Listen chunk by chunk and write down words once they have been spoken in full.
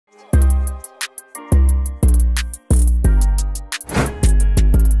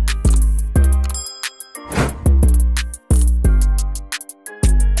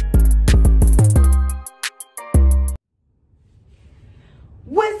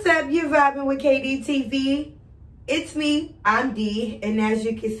What's up? You're vibing with KDTV. It's me, I'm D, and as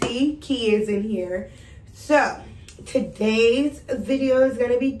you can see, Key is in here. So, today's video is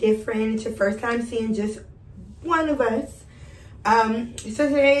going to be different. It's your first time seeing just one of us. So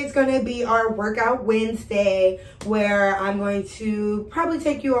today is going to be our Workout Wednesday, where I'm going to probably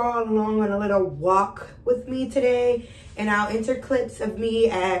take you all along on a little walk with me today, and I'll enter clips of me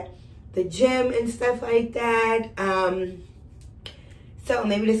at the gym and stuff like that. So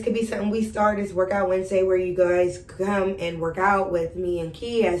maybe this could be something we start as Workout Wednesday, where you guys come and work out with me and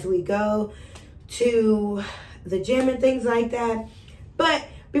Key as we go to the gym and things like that. But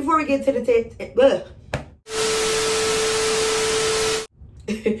before we get to the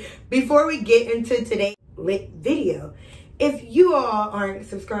before we get into today's lit video, if you all aren't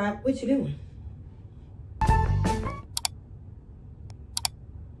subscribed, what you doing?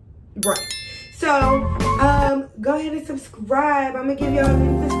 Right. So, go ahead and subscribe. I'm gonna give y'all a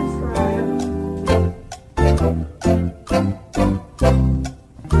link to subscribe.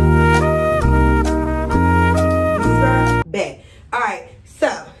 Bet. Alright,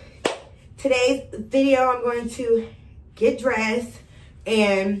 so today's video I'm going to get dressed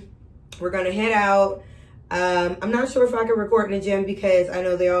and we're gonna head out. I'm not sure if I can record in the gym because I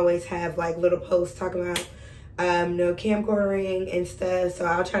know they always have like little posts talking about no camcording and stuff, so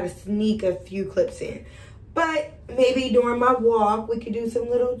I'll try to sneak a few clips in. But maybe during my walk, we could do some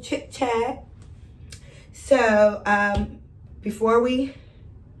little chit chat. So before we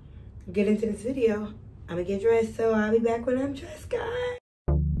get into this video, I'm gonna get dressed, so I'll be back when I'm dressed, guys.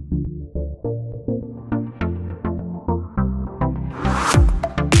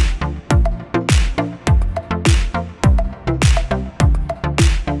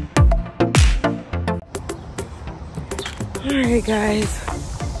 Alright guys,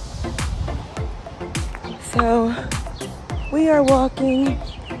 so we are walking.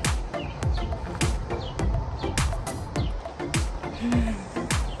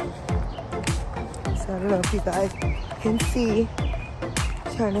 So I don't know if you guys can see,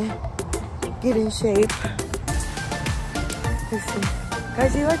 trying to get in shape. Let's see.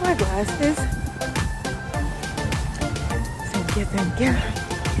 Guys, do you like my glasses? Thank you.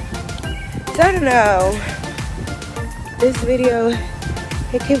 So I don't know. This video,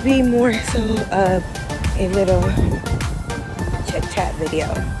 it could be more so of a little chit chat video.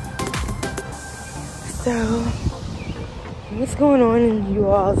 So, what's going on in you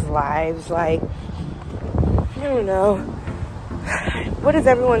all's lives? Like, I don't know. What is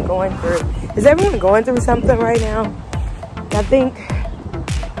everyone going through? Is everyone going through something right now? I think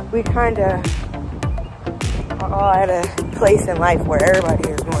we kind of are all at a place in life where everybody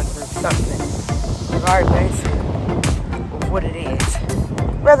is going through something, regardless what it is,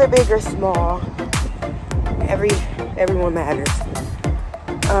 whether big or small. Everyone matters.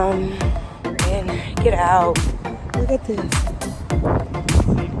 And get out. Look at this.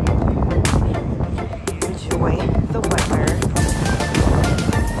 Enjoy the weather.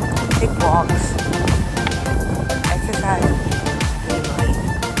 Take walks. Exercise.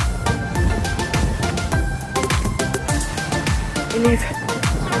 And if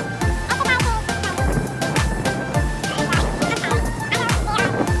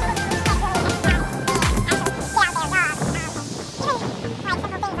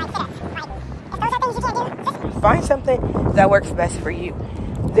find something that works best for you.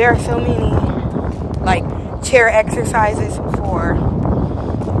 There are so many like chair exercises for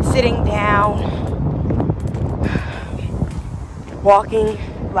sitting down, walking.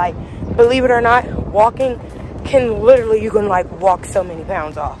 Like, believe it or not, walking can literally, you can like walk so many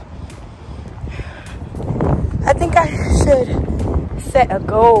pounds off. I think I should set a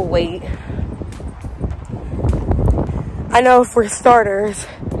goal weight. I know for starters,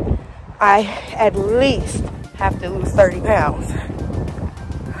 I at least have to lose 30 pounds.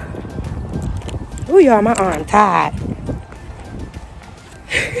 Ooh, y'all, my arm tied.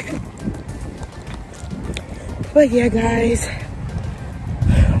 But yeah, guys,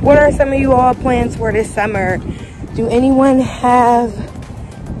 what are some of you all plans for this summer? Do anyone have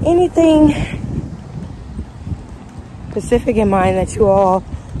anything specific in mind that you all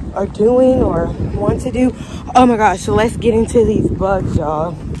are doing or want to do? Oh my gosh, so let's get into these bugs,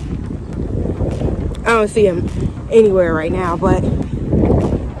 y'all. I don't see them anywhere right now, but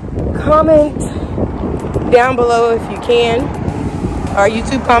comment down below if you can. Our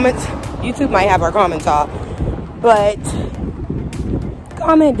YouTube comments. YouTube might have our comments off, but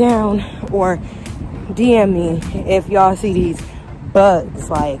comment down or DM me if y'all see these bugs.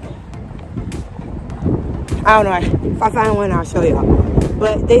 Like, I don't know. If I find one, I'll show y'all.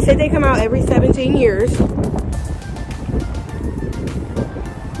 But they said they come out every 17 years.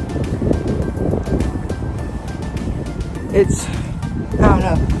 It's, I don't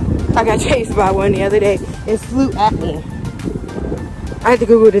know. I got chased by one the other day. It flew at me. I had to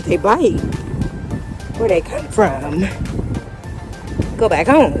Google, did they bite? Where they come from? Go back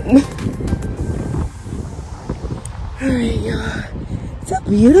home. Alright, y'all. It's a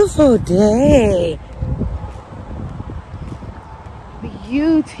beautiful day.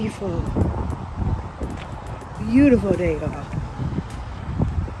 Beautiful. Beautiful day, y'all.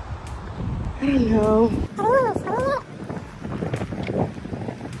 I don't know.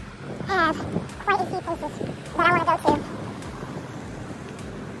 I have quite a few places that I want to go to.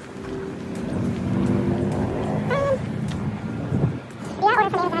 Yeah, order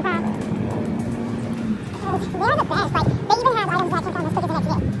from Amazon Prime. They're the best. Like, they even have items that can come as quick as the next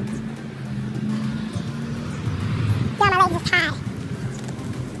day. Yeah, my legs is tied.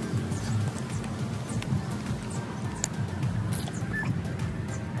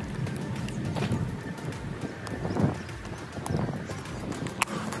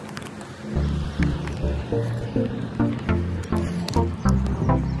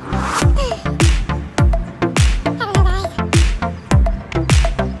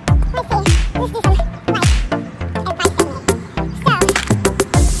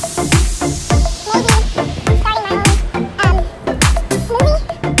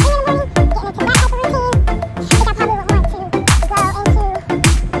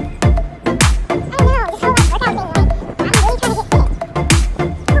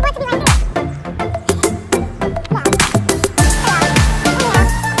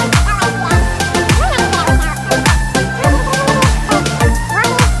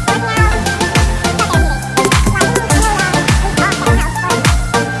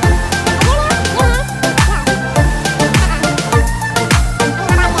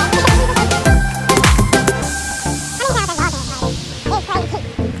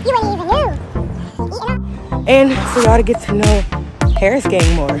 And for y'all to get to know Harris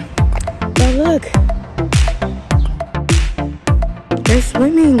Gang more. But look, they're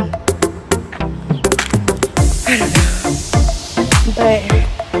swimming. I don't know. But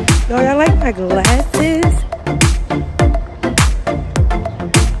y'all like my glasses?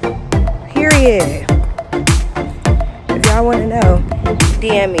 Period. If y'all want to know,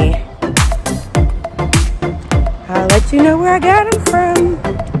 DM me. I'll let you know where I got them from.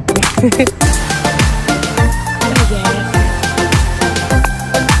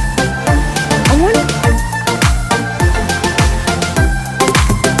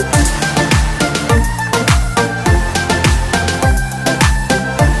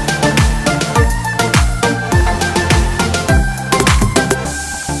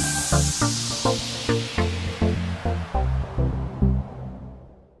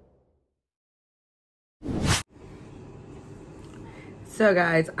 So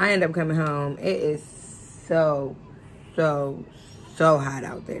guys, I end up coming home. It is so hot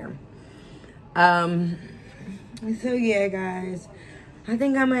out there. So yeah guys, I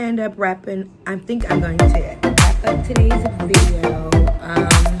think I'm gonna end up wrapping. I think I'm going to wrap up today's video.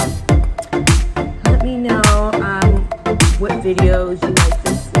 Let me know what videos you like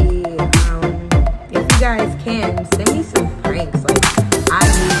to see. If you guys can, send me some pranks. Like, I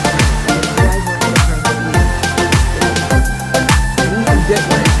need pranks. If you guys want me to prank you, good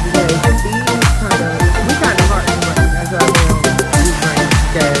ones, because these we kind of hard to work. That's why we don't do pranks,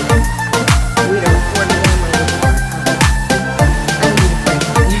 because we don't record them or I need to prank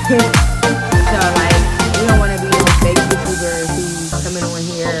you. So like, we don't want to be no fake YouTubers who's coming on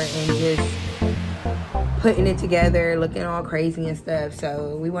here and just putting it together, looking all crazy and stuff.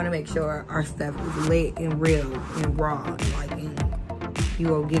 So we want to make sure our stuff is lit and real and raw, like, and you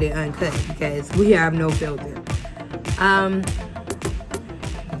will get it uncut, because we have no filter.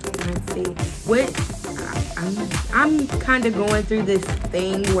 Let's see what I'm kind of going through this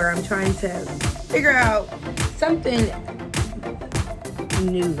thing where I'm trying to figure out something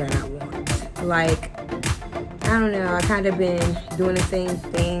new that I want. Like, I don't know, I kind of been doing the same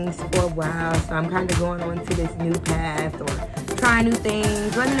things for a while, so I'm kind of going on to this new path or trying new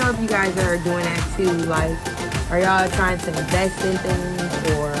things. Let me know if you guys are doing that too. Like, are y'all trying to invest in things,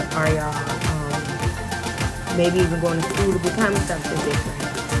 or are y'all maybe even going to school to become something different?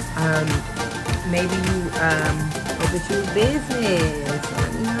 Maybe you open your business.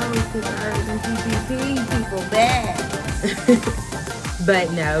 Let me know, because I heard them PPP people bad.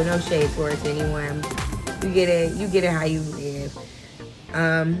 But no shade towards anyone. You get it how you live.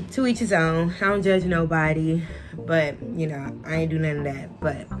 To each his own. I don't judge nobody, but you know, I ain't do none of that.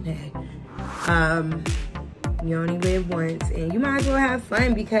 But hey, you only live once, and you might as well have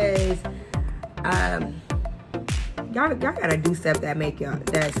fun, because y'all gotta do stuff that make y'all,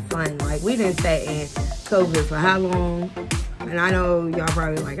 that's fun. Like, we didn't stay in COVID for how long? And I know y'all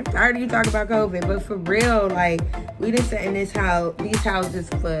probably like, I'm tired of you talking about COVID, but for real, like, we didn't sit in these houses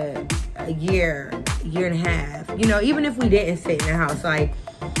for a year and a half. You know, even if we didn't sit in the house, like,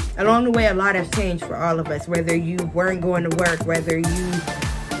 along the way, a lot has changed for all of us. Whether you weren't going to work, whether you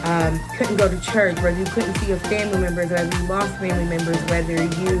couldn't go to church, whether you couldn't see your family members, whether you lost family members, whether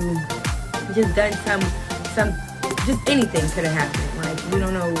you just done some just anything could have happened. Like, we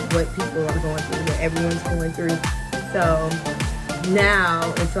don't know what people are going through, what everyone's going through. So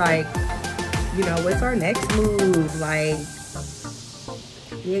now it's like, you know, what's our next move? Like,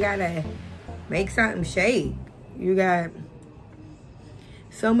 you gotta make something shake. You got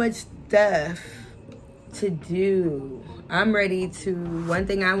so much stuff to do. I'm ready to, one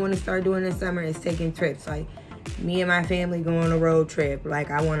thing I want to start doing this summer is taking trips. Like, me and my family go on a road trip. Like,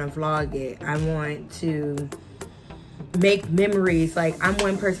 I want to vlog it. I want to make memories. Like, I'm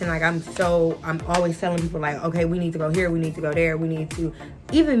one person, like, I'm always telling people, like, okay, we need to go here, we need to go there, we need to,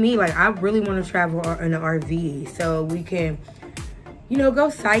 even me, like, I really want to travel in an RV so we can, you know, go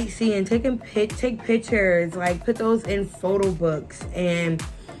sightseeing, take pictures, like, put those in photo books, and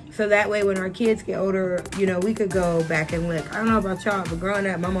so that way when our kids get older, you know, we could go back and look. I don't know about y'all, but growing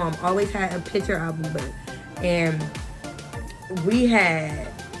up, my mom always had a picture album book, and we had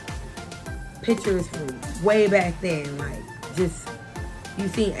pictures from way back then. Like, just, you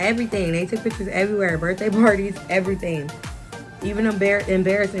seen everything. They took pictures everywhere, birthday parties, everything, even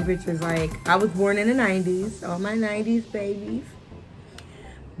embarrassing pictures. Like, I was born in the 90s, all my 90s babies,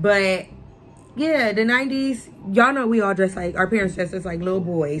 but yeah, the 90s, y'all know we all dressed like, our parents dressed us like little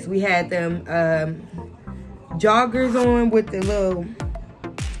boys. We had them joggers on with the little,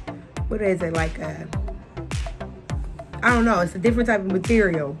 what is it, like a, I don't know, it's a different type of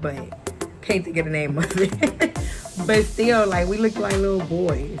material, but can't think of the name of it. But still, like, we looked like little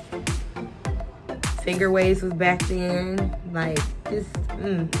boys. Finger waves was back then, like, just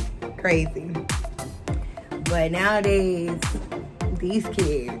crazy. But nowadays, these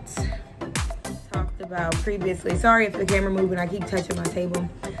kids, talked about previously, sorry if the camera moving, I keep touching my table,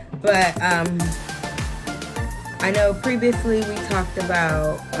 but I know previously we talked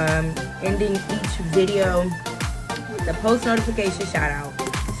about ending each video with a post notification shout out.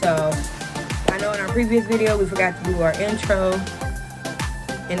 So I know in our previous video we forgot to do our intro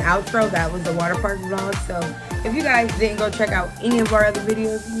and outro. That was the water park vlog. So if you guys didn't go check out any of our other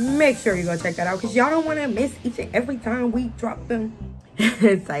videos, make sure you go check that out, because y'all don't want to miss each and every time we drop them.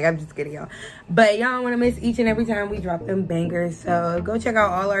 It's like, I'm just kidding, y'all, but y'all don't want to miss each and every time we drop them bangers. So go check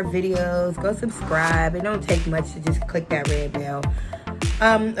out all our videos, go subscribe. It don't take much to just click that red bell.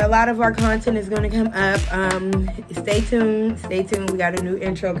 A lot of our content is going to come up. Stay tuned, we got a new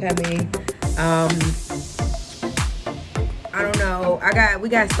intro coming. I don't know, we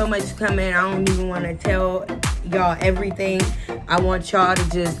got so much coming. I don't even want to tell y'all everything. I want y'all to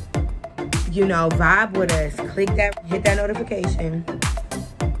just, you know, vibe with us. Click that, hit that notification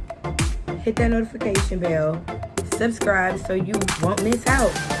bell, subscribe so you won't miss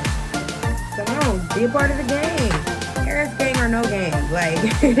out. Come on, be a part of the game. Harris gang or no gang, like.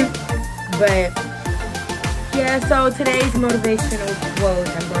 But yeah, so today's motivational quote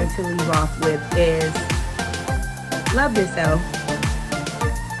I'm going to leave off with is, love yourself.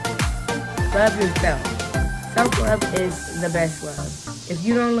 Love yourself. Self-love is the best love. If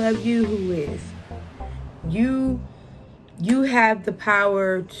you don't love you, who is? You have the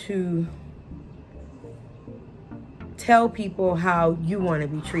power to tell people how you want to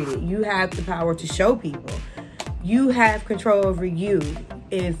be treated. You have the power to show people. You have control over you.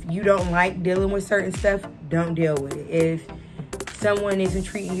 If you don't like dealing with certain stuff, don't deal with it. If someone isn't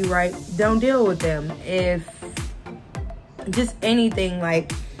treating you right, don't deal with them. If just anything,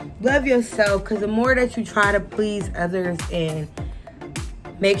 like, love yourself, because the more that you try to please others and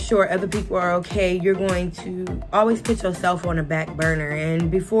make sure other people are okay, you're going to always put yourself on the back burner.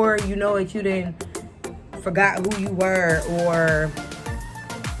 And before you know it, you done forgot who you were, or,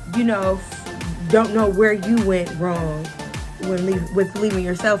 you know, don't know where you went wrong with leaving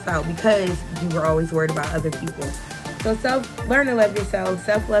yourself out because you were always worried about other people. So learn to love yourself.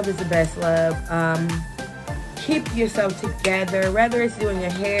 Self-love is the best love. Keep yourself together, whether it's doing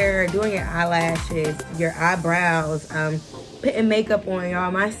your hair, doing your eyelashes, your eyebrows, putting makeup on,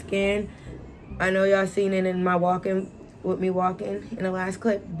 y'all. My skin, I know y'all seen it in my walking in the last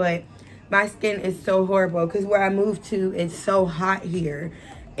clip, but my skin is so horrible because where I moved to, it's so hot here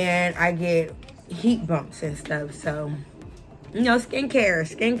and I get heat bumps and stuff. So, you know,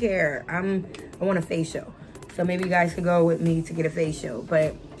 skincare. I want a facial, so maybe you guys could go with me to get a facial.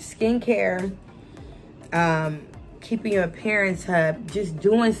 But skincare, keeping your appearance up, just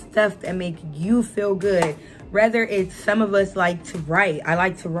doing stuff that make you feel good. Whether it's, some of us like to write. I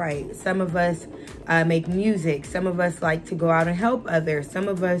like to write. Some of us make music. Some of us like to go out and help others. Some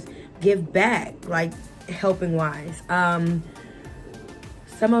of us give back, like helping wise.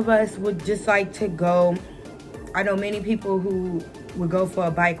 Some of us would just like to go. I know many people who would go for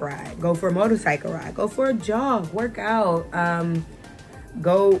a bike ride, go for a motorcycle ride, go for a jog, work out, some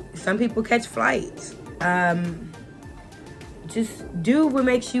people catch flights. Just do what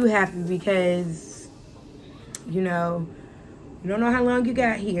makes you happy, because, you know, you don't know how long you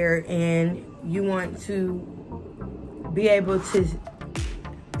got here, and you want to be able to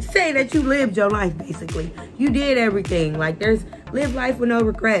say that you lived your life, basically. You did everything. Like, live life with no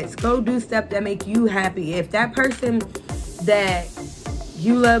regrets. Go do stuff that make you happy. If that person that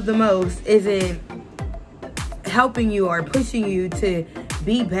you love the most isn't helping you or pushing you to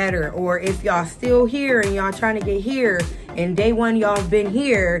be better, or if y'all still here and y'all trying to get here and day one y'all have been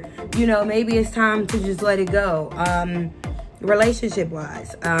here, you know, maybe it's time to just let it go. Relationship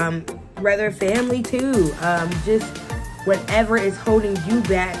wise, rather family too, just whatever is holding you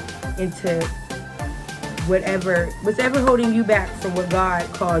back into whatever's holding you back from what God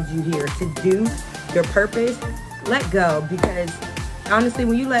called you here to do, your purpose, let go. Because honestly,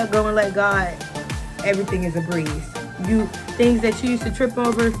 when you let go and let God, everything is a breeze. Things that you used to trip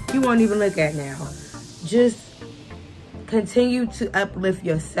over, you won't even look at now. Just continue to uplift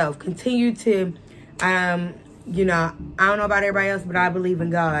yourself. Continue to, you know, I don't know about everybody else, but I believe in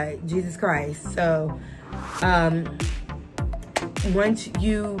God, Jesus Christ. So, once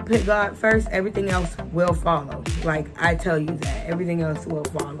you put God first, everything else will follow. Like, I tell you that. Everything else will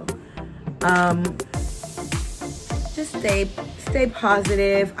follow. Just stay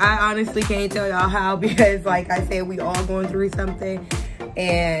positive. I honestly can't tell y'all how, because like I said, we all going through something.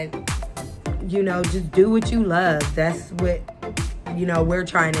 And, you know, just do what you love. That's what, you know, we're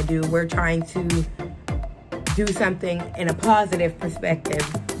trying to do. We're trying to do something in a positive perspective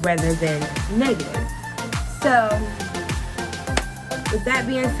rather than negative. So, with that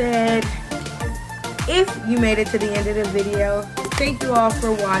being said, if you made it to the end of the video, thank you all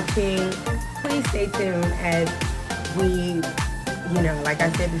for watching. Please stay tuned as we, you know, like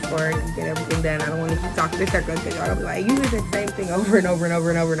I said before, get everything done. I don't want to keep talking in circles, because y'all be like, you did the same thing over and over and over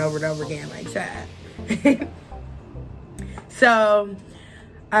and over and over and over again. Like, shut up. So,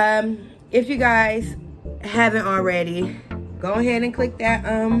 if you guys haven't already, go ahead and click that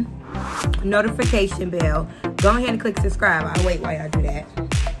notification bell. Go ahead and click subscribe. I'll wait while y'all do that.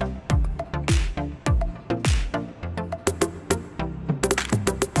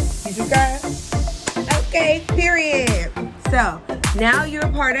 You subscribe? Okay, period. So, now you're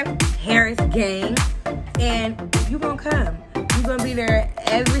a part of Harris Gang, and you're going to come. You're going to be there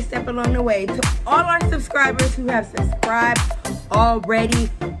every step along the way. To all our subscribers who have subscribed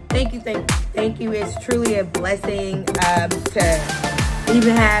already, thank you. It's truly a blessing to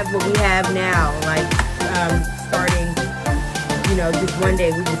even have what we have now. Like, starting, you know, just one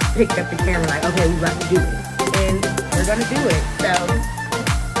day we just picked up the camera like, okay, we about to do this. And we're going to do it. So,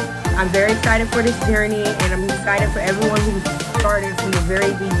 I'm very excited for this journey, and I'm excited for everyone who started from the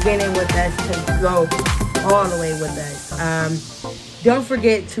very beginning with us to go all the way with us. Don't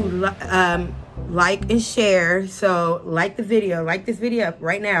forget to like and share. So like the video, like this video up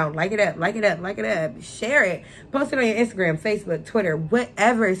right now. Like it up. Share it. Post it on your Instagram, Facebook, Twitter,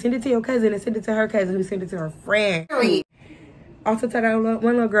 whatever. Send it to your cousin and send it to her cousin who sent it to her friend. Also tell that one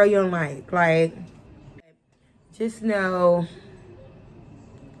little girl you don't like. Like, just know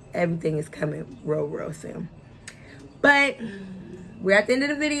everything is coming real soon. But we're at the end of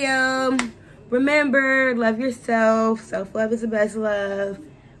the video. Remember, love yourself. Self-love is the best love.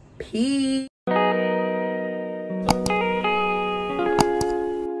 Peace.